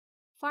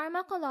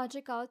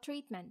Pharmacological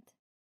treatment.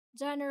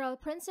 General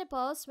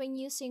principles when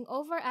using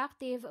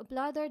overactive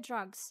bladder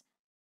drugs.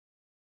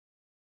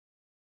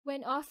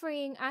 When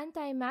offering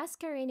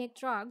antimuscarinic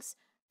drugs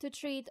to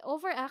treat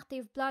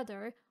overactive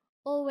bladder,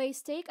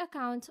 always take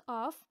account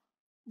of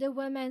the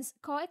woman's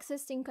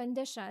coexisting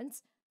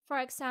conditions, for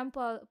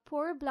example,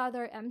 poor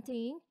bladder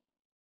emptying,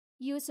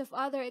 use of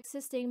other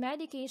existing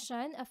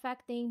medication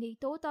affecting the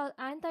total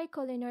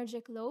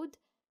anticholinergic load,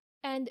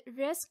 and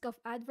risk of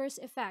adverse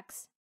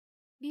effects.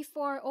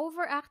 Before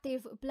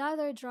overactive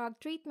bladder drug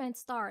treatment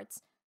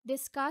starts,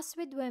 discuss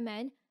with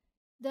women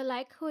the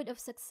likelihood of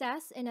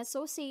success and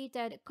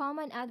associated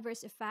common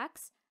adverse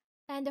effects,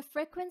 and the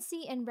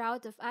frequency and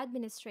route of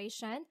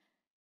administration,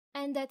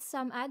 and that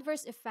some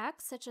adverse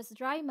effects such as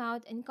dry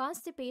mouth and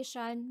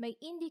constipation may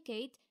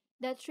indicate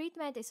that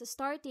treatment is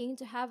starting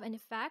to have an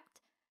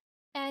effect,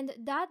 and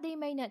that they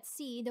may not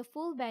see the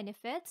full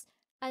benefits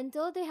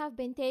until they have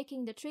been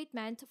taking the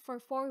treatment for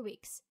 4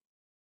 weeks.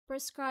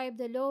 Prescribe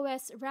the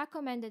lowest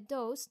recommended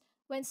dose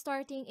when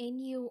starting a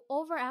new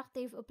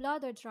overactive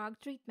bladder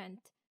drug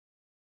treatment.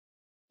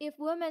 If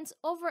women's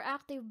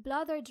overactive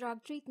bladder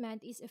drug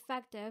treatment is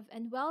effective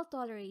and well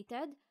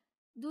tolerated,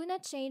 do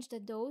not change the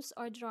dose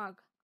or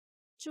drug.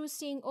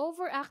 Choosing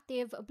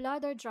overactive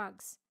bladder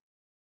drugs.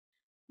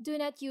 Do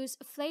not use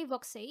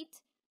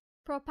flavoxate,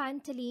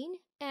 propantylene,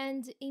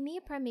 and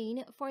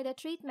imipramine for the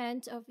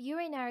treatment of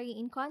urinary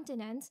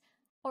incontinence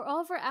or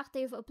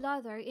overactive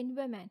bladder in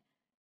women.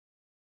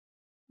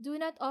 Do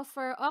not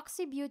offer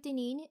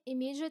oxybutynin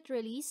immediate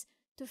release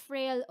to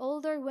frail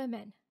older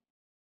women.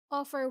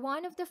 Offer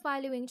one of the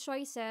following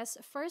choices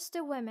first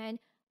to women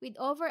with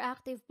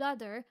overactive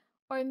bladder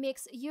or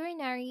mixed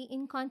urinary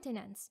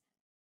incontinence: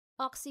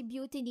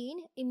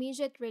 oxybutynin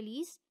immediate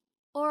release,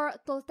 or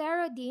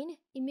tolterodine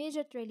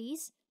immediate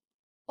release,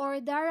 or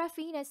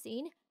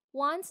daraphenazine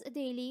once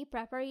daily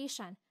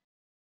preparation.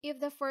 If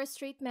the first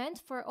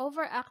treatment for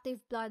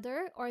overactive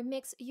bladder or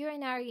mixed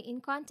urinary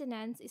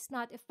incontinence is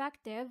not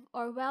effective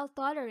or well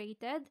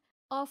tolerated,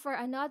 offer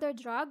another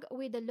drug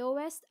with the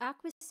lowest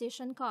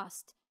acquisition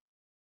cost.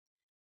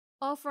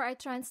 Offer a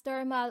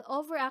transdermal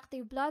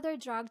overactive bladder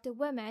drug to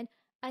women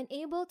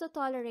unable to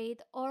tolerate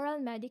oral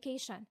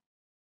medication.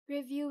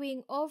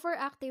 Reviewing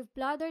overactive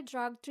bladder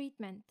drug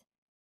treatment.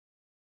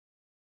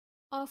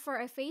 Offer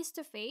a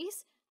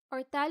face-to-face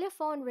or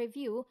telephone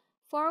review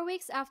 4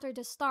 weeks after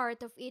the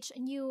start of each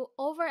new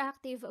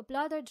overactive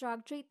bladder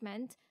drug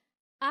treatment.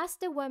 Ask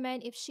the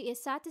woman if she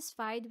is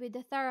satisfied with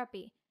the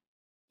therapy.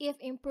 If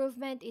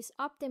improvement is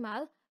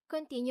optimal,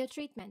 continue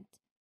treatment.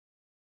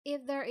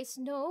 If there is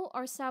no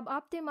or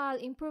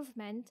suboptimal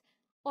improvement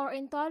or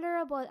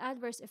intolerable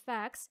adverse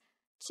effects,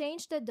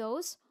 change the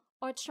dose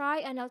or try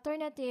an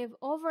alternative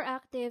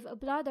overactive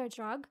bladder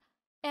drug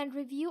and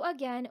review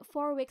again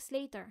 4 weeks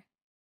later.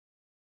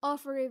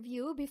 Offer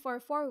review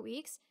before 4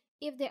 weeks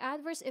if the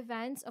adverse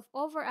events of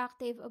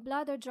overactive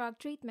bladder drug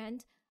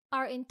treatment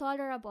are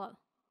intolerable.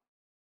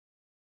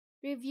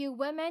 Review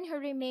women who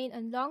remain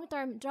on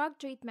long-term drug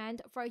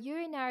treatment for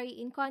urinary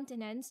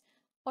incontinence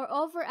or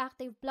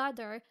overactive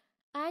bladder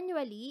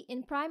annually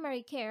in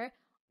primary care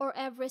or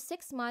every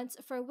 6 months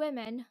for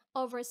women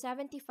over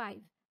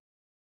 75.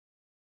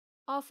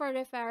 Offer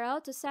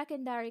referral to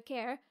secondary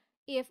care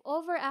if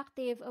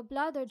overactive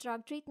bladder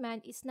drug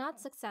treatment is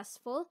not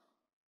successful,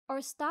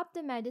 or stop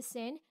the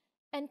medicine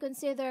and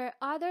consider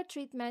other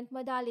treatment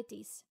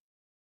modalities.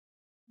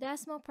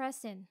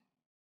 Desmopressin.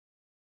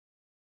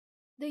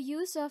 The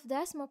use of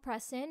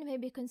desmopressin may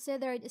be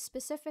considered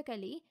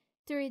specifically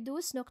to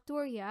reduce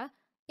nocturia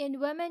in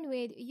women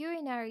with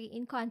urinary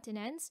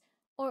incontinence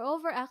or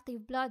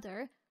overactive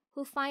bladder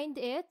who find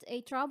it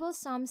a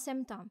troublesome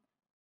symptom.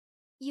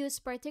 Use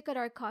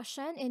particular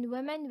caution in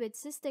women with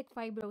cystic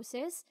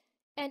fibrosis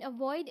and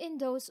avoid in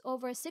those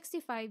over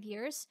 65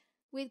 years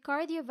with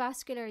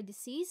cardiovascular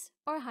disease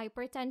or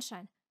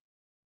hypertension.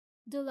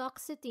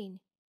 DULOXETINE.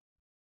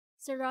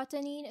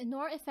 Serotonin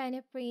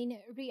Nor-epinephrine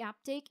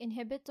Reuptake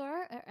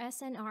Inhibitor or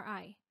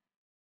SNRI.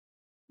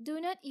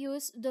 Do not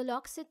use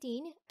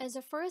DULOXETINE as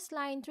a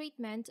first-line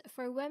treatment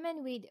for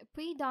women with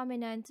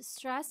predominant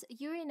stress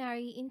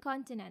urinary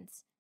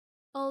incontinence,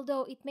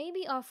 although it may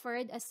be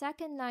offered as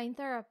second-line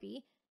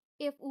therapy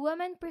if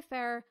women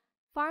prefer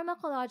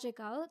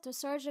pharmacological to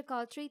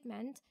surgical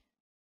treatment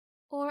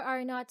or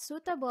are not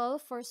suitable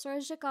for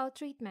surgical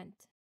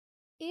treatment.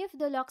 If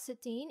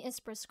DULOXETINE is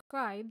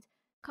prescribed,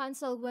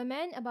 counsel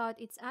women about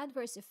its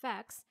adverse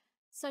effects,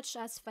 such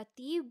as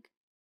fatigue.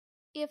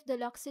 If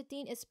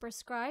DULOXETINE is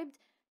prescribed,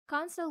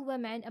 counsel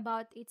women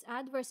about its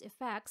adverse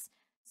effects,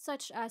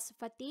 such as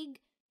fatigue,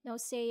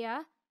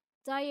 nausea,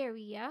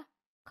 diarrhea,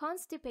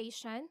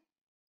 constipation,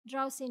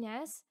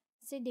 drowsiness,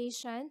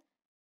 sedation,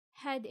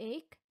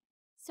 headache,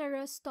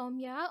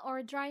 serostomia,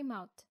 or dry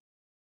mouth.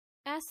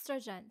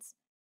 Estrogens.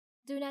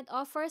 Do not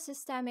offer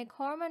systemic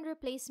hormone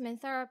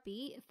replacement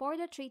therapy for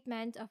the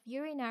treatment of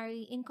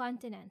urinary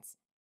incontinence.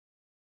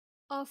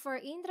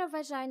 Offer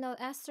intravaginal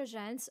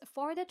estrogens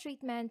for the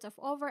treatment of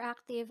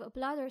overactive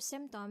bladder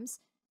symptoms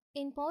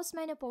in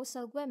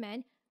postmenopausal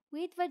women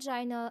with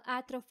vaginal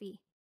atrophy.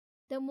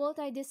 The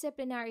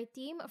multidisciplinary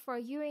team for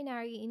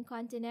urinary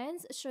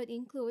incontinence should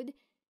include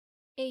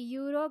a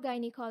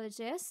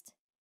urogynecologist,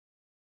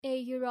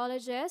 a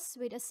urologist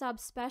with a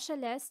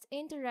subspecialist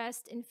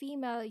interest in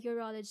female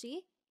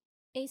urology,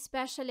 a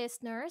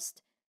specialist nurse,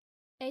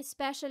 a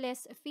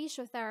specialist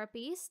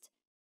physiotherapist,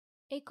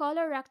 a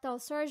colorectal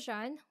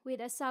surgeon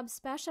with a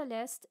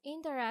subspecialist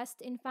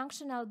interest in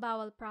functional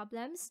bowel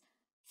problems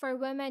for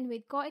women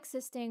with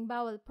coexisting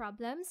bowel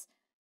problems,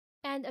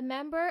 and a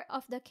member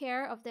of the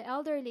care of the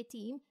elderly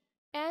team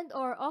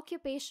and/or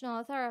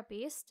occupational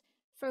therapist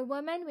for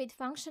women with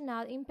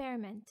functional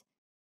impairment.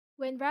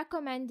 When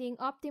recommending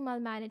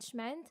optimal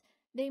management,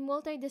 the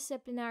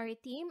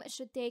multidisciplinary team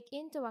should take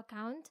into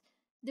account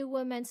the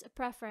woman's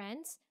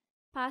preference,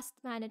 past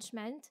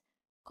management,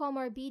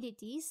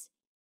 comorbidities,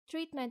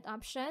 treatment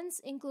options,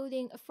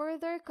 including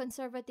further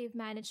conservative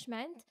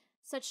management,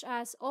 such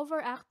as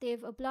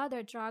overactive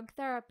bladder drug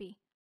therapy,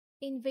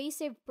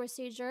 invasive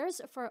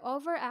procedures for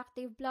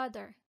overactive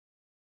bladder.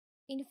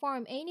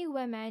 Inform any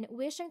women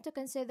wishing to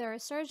consider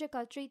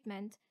surgical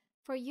treatment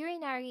for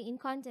urinary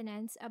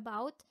incontinence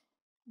about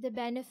the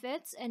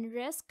benefits and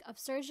risk of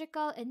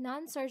surgical and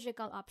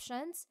non-surgical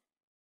options,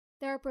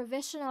 their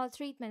provisional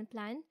treatment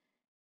plan,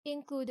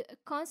 include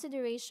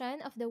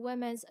consideration of the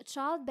woman's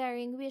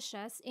childbearing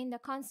wishes in the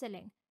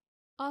counseling,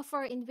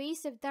 offer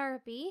invasive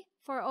therapy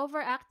for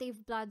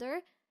overactive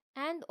bladder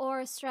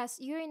and/or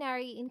stress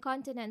urinary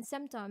incontinence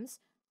symptoms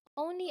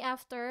only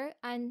after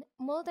an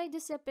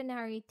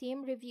multidisciplinary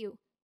team review.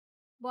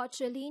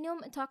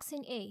 Botulinum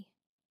toxin A.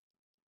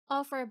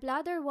 Offer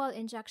bladder wall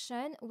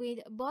injection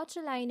with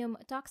botulinum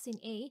toxin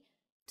A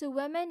to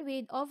women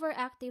with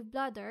overactive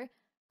bladder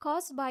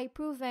caused by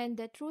proven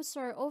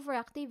detrusor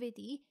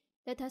overactivity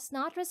that has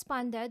not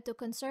responded to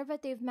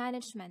conservative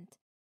management.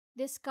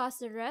 Discuss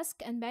the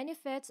risk and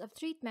benefits of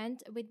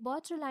treatment with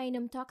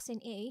botulinum toxin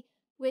A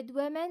with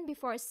women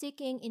before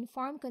seeking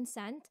informed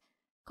consent,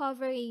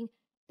 covering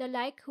the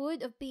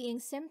likelihood of being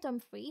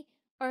symptom-free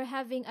or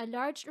having a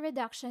large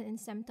reduction in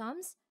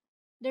symptoms,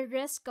 the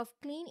risk of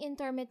clean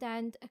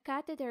intermittent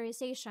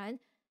catheterization,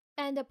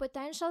 and the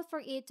potential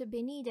for it to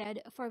be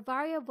needed for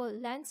variable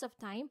lengths of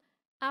time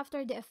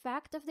after the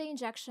effect of the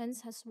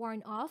injections has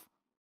worn off,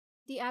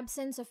 the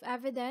absence of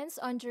evidence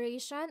on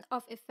duration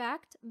of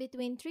effect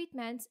between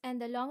treatments and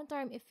the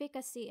long-term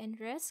efficacy and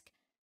risk,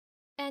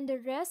 and the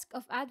risk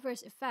of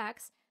adverse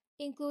effects,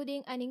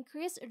 including an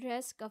increased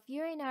risk of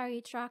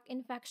urinary tract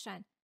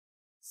infection.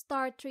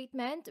 Start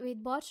treatment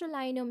with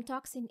botulinum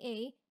toxin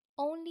A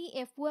only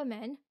if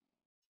women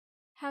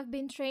have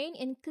been trained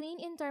in clean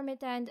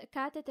intermittent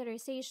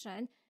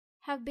catheterization,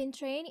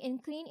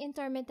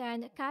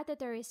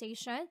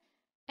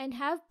 and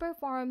have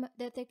performed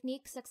the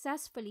technique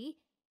successfully,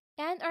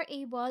 and are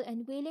able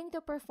and willing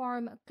to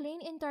perform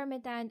clean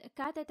intermittent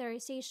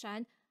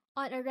catheterization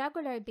on a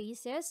regular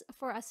basis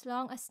for as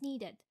long as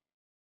needed.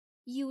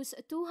 Use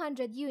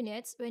 200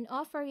 units when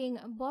offering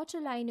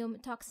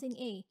botulinum toxin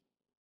A.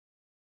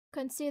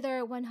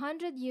 Consider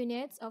 100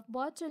 units of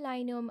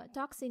botulinum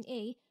toxin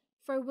A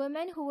for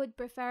women who would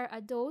prefer a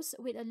dose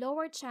with a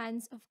lower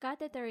chance of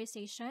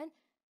catheterization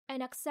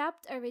and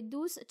accept a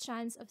reduced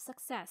chance of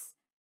success.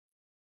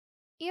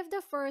 If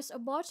the first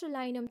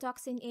botulinum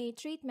toxin A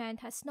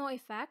treatment has no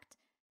effect,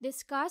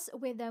 discuss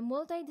with the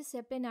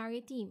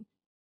multidisciplinary team.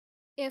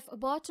 If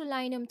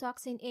botulinum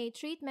toxin A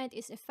treatment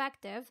is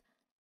effective,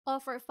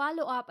 offer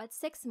follow-up at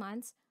 6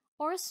 months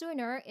or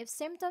sooner if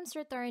symptoms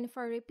return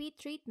for repeat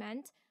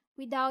treatment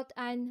without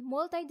an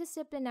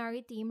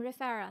multidisciplinary team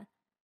referral.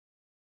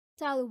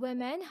 Tell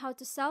women how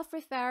to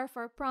self-refer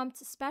for prompt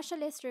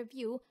specialist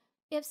review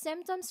if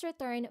symptoms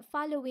return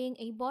following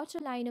a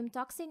botulinum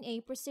toxin A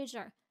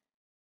procedure.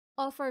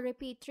 Offer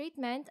repeat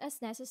treatment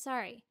as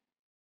necessary.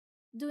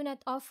 Do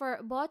not offer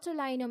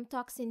botulinum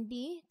toxin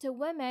B to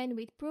women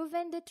with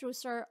proven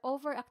detrusor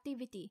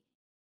overactivity.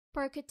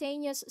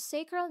 Percutaneous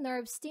sacral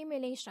nerve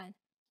stimulation.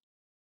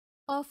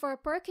 Offer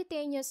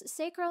percutaneous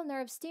sacral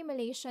nerve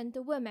stimulation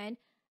to women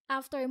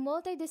after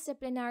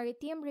multidisciplinary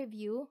team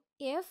review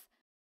if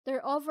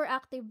their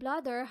overactive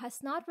bladder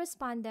has not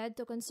responded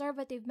to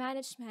conservative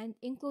management,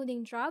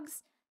 including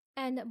drugs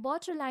and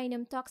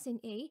botulinum toxin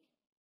A,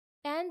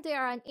 and they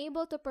are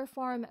unable to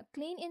perform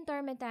clean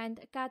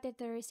intermittent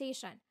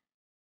catheterization.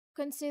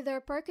 Consider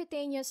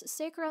percutaneous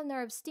sacral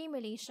nerve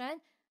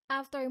stimulation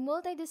after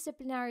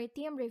multidisciplinary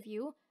team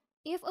review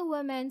if a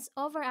woman's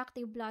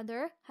overactive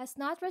bladder has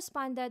not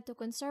responded to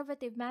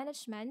conservative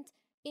management,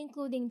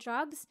 including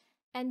drugs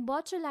and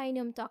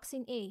botulinum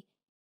toxin A.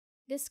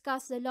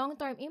 Discuss the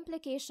long-term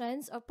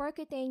implications of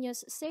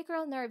percutaneous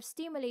sacral nerve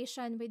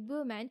stimulation with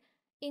women,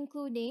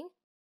 including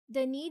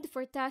the need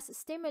for test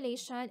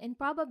stimulation and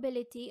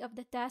probability of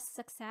the test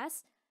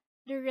success,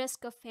 the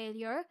risk of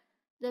failure,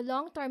 the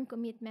long-term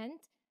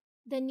commitment,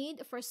 the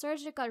need for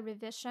surgical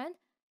revision,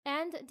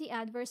 and the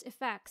adverse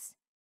effects.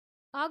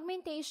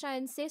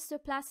 Augmentation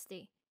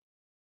cystoplasty.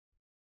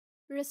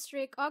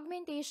 Restrict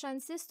augmentation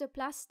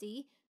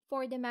cystoplasty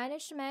for the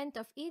management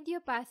of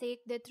idiopathic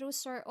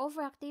detrusor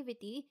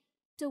overactivity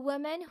to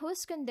women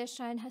whose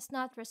condition has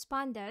not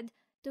responded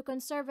to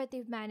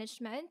conservative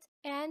management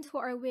and who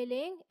are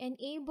willing and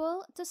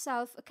able to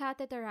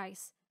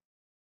self-catheterize.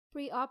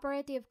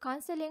 Preoperative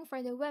counseling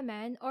for the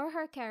woman or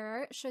her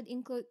carer should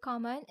include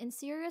common and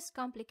serious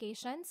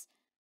complications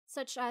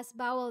such as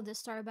bowel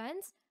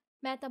disturbance,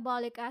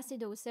 metabolic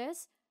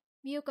acidosis,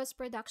 mucus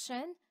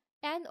production,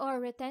 and/or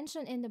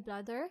retention in the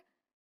bladder,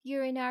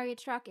 urinary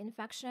tract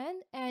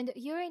infection, and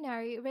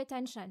urinary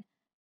retention.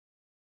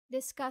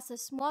 Discuss a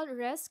small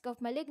risk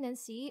of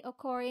malignancy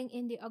occurring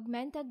in the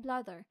augmented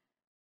bladder.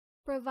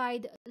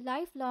 Provide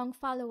lifelong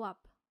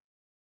follow-up.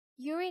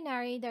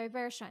 Urinary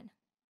diversion.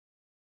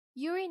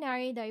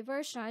 Urinary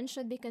diversion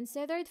should be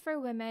considered for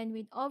women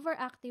with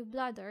overactive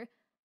bladder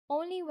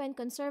only when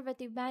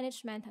conservative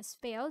management has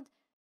failed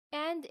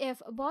and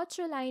if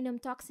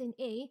botulinum toxin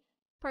A,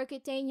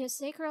 percutaneous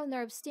sacral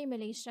nerve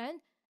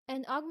stimulation,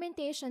 and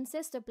augmentation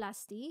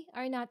cystoplasty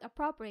are not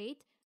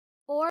appropriate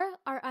or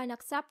are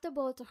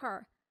unacceptable to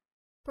her.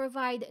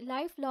 Provide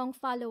lifelong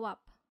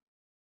follow-up.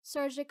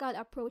 Surgical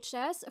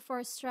approaches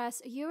for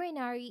stress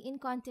urinary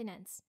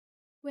incontinence.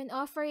 When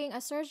offering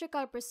a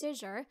surgical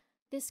procedure,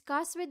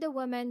 discuss with the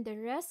woman the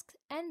risks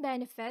and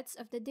benefits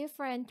of the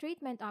different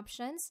treatment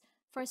options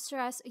for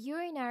stress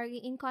urinary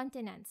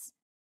incontinence.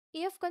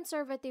 If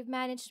conservative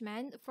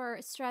management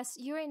for stress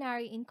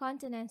urinary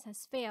incontinence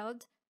has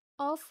failed,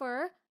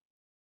 offer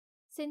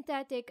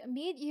synthetic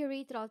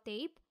mid-urethral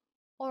tape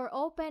or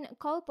open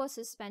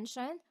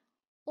COLPOSUSPENSION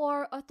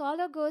or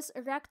autologous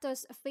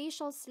rectus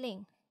facial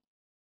sling.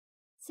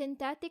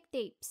 Synthetic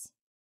tapes.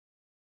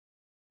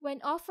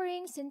 When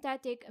offering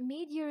synthetic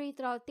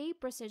mid-urethral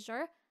tape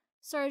procedure,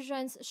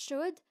 surgeons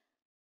should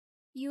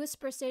use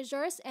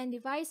procedures and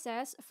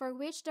devices for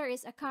which there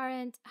is a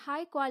current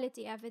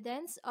high-quality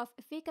evidence of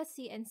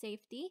efficacy and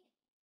safety.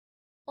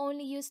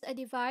 Only use a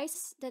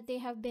device that they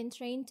have been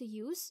trained to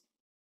use.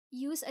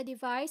 Use a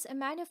device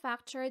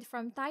manufactured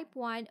from type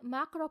 1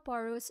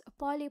 macroporous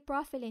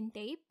polypropylene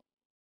tape.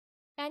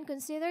 And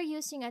consider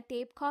using a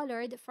tape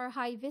colored for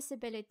high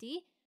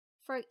visibility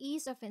for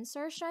ease of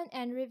insertion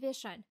and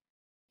revision.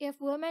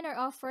 If women are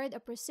offered a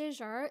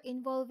procedure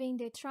involving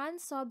the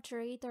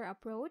transobturator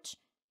approach,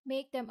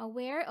 make them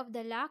aware of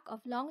the lack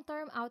of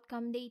long-term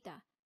outcome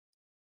data.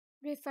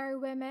 Refer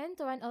women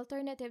to an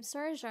alternative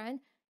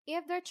surgeon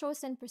if their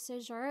chosen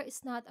procedure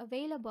is not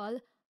available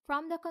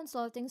from the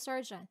consulting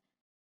surgeon.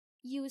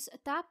 Use a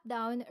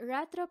top-down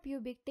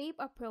retropubic tape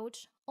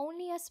approach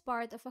only as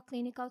part of a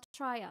clinical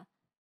trial.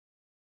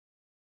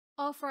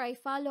 Offer a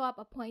follow-up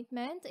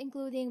appointment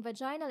including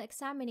vaginal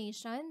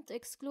examination to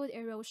exclude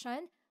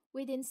erosion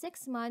within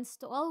 6 months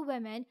to all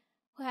women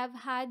who have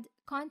had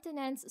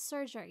continence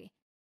surgery.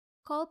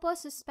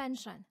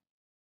 COLPOSUSPENSION.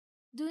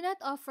 Do not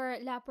offer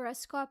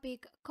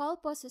laparoscopic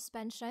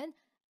COLPOSUSPENSION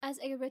as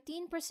a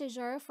routine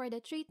procedure for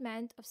the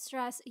treatment of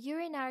stress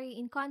urinary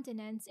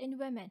incontinence in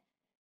women.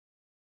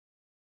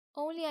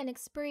 Only an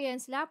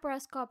experienced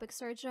laparoscopic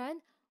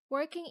surgeon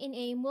working in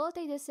a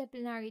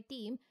multidisciplinary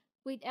team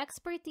with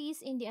expertise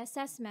in the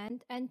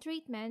assessment and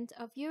treatment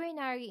of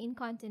urinary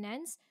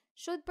incontinence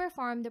should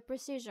perform the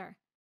procedure.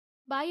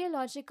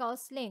 Biological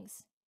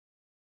slings.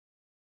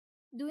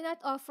 Do not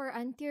offer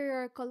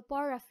anterior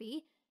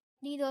colporraphy,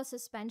 needle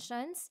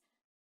suspensions,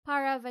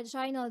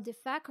 paravaginal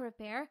defect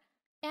repair,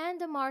 and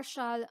the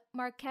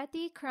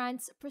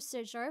Marchetti-Krantz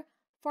procedure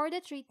for the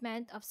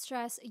treatment of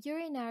stress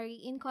urinary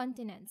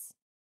incontinence.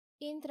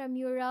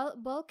 Intramural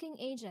bulking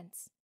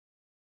agents.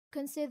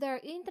 Consider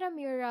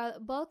intramural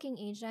bulking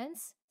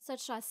agents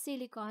such as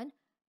silicone,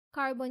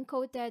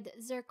 carbon-coated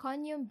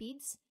zirconium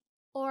beads,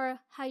 or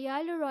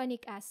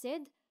hyaluronic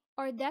acid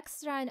or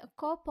dextran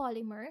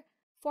copolymer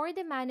for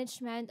the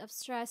management of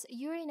stress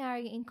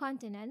urinary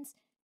incontinence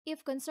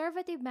if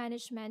conservative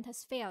management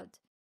has failed.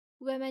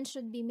 Women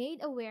should be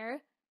made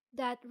aware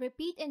that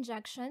repeat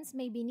injections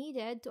may be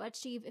needed to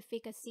achieve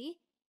efficacy.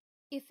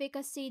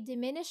 Efficacy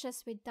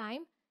diminishes with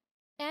time,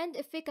 and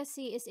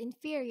efficacy is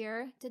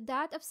inferior to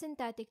that of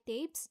synthetic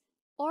tapes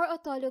or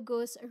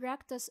autologous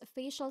rectus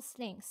facial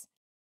slings.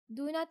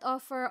 Do not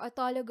offer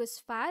autologous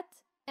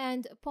fat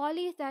and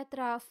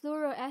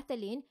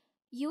polytetrafluoroethylene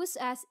used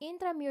as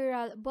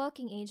intramural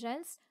bulking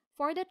agents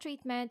for the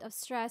treatment of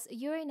stress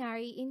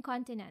urinary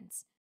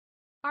incontinence.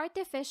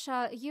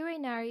 Artificial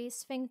urinary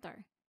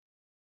sphincter.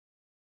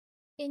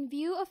 In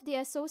view of the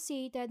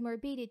associated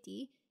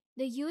morbidity,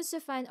 the use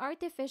of an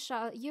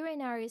artificial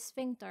urinary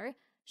sphincter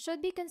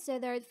should be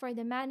considered for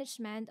the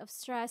management of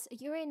stress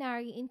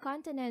urinary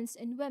incontinence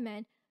in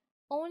women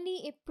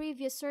only if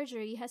previous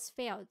surgery has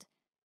failed.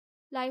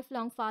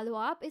 Lifelong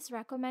follow-up is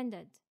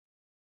recommended.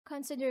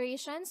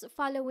 Considerations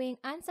following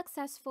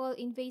unsuccessful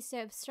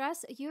invasive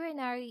stress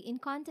urinary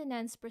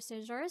incontinence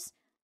procedures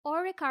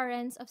or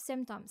recurrence of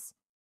symptoms.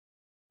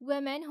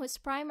 Women whose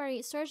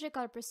primary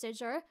surgical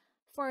procedure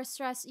for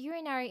stress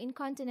urinary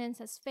incontinence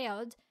has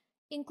failed,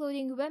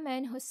 including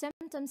women whose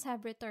symptoms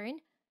have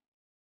returned,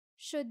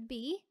 should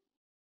be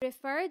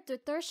referred to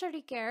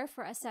tertiary care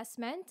for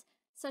assessment,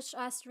 such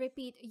as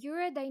repeat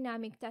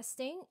urodynamic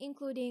testing,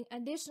 including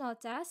additional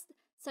tests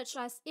such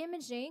as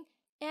imaging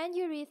and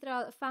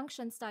urethral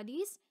function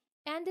studies,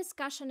 and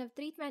discussion of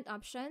treatment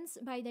options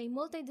by the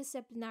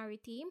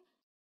multidisciplinary team,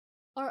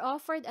 or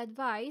offered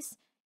advice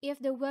if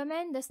the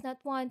woman does not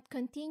want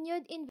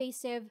continued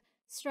invasive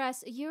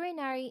stress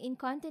urinary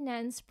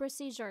incontinence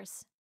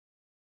procedures.